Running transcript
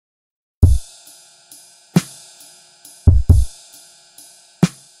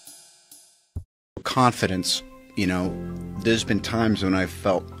Confidence, there's been times when I've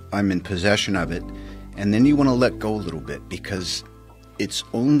felt I'm in possession of it, and then you want to let go a little bit because it's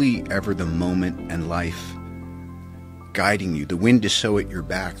only ever the moment and life guiding you. The wind is so at your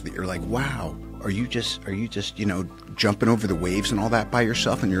back that you're like, wow, are you just jumping over the waves and all that by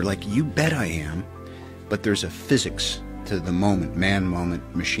yourself? And you're like, you bet I am. But there's a physics to the moment, man,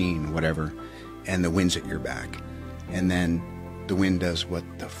 moment, machine, whatever, and the wind's at your back. And then the wind does what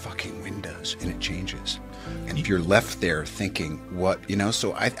the fucking wind does, and it changes. And if you're left there thinking,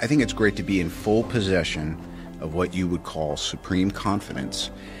 so I think it's great to be in full possession of what you would call supreme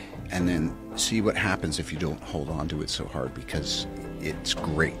confidence, and then see what happens if you don't hold on to it so hard, because it's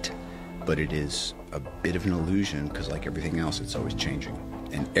great, but it is a bit of an illusion, because like everything else, it's always changing.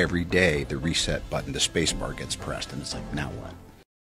 And every day, the reset button, the space bar gets pressed, and it's like, now what?